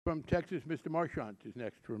From Texas, Mr. Marchant is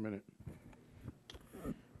next for a minute.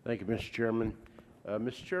 Thank you, Mr. Chairman.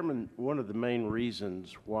 Mr. Chairman, one of the main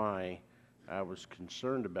reasons why I was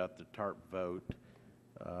concerned about the TARP vote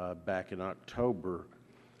back in October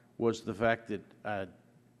was the fact that I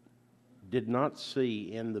did not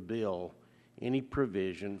see in the bill any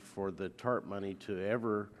provision for the TARP money to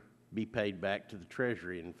ever be paid back to the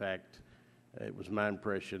Treasury. In fact, it was my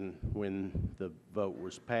impression when the vote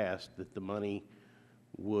was passed that the money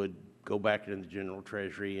would go back into the General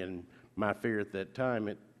Treasury, and my fear at that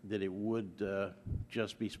time that it would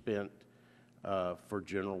just be spent for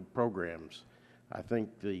general programs. I think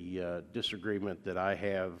the disagreement that I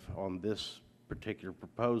have on this particular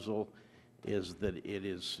proposal is that it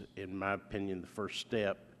is, in my opinion, the first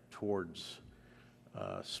step towards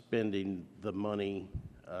spending the money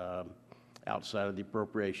outside of the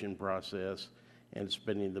appropriation process and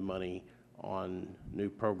spending the money on new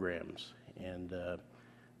programs. And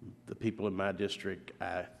the people in my district,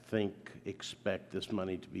 I think, expect this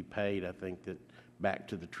money to be paid. I think that back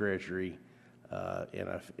to the Treasury,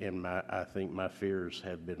 and I think my fears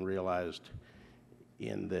have been realized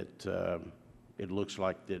in that it looks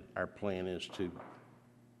like that our plan is to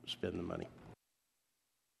spend the money.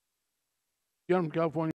 Gentleman from California.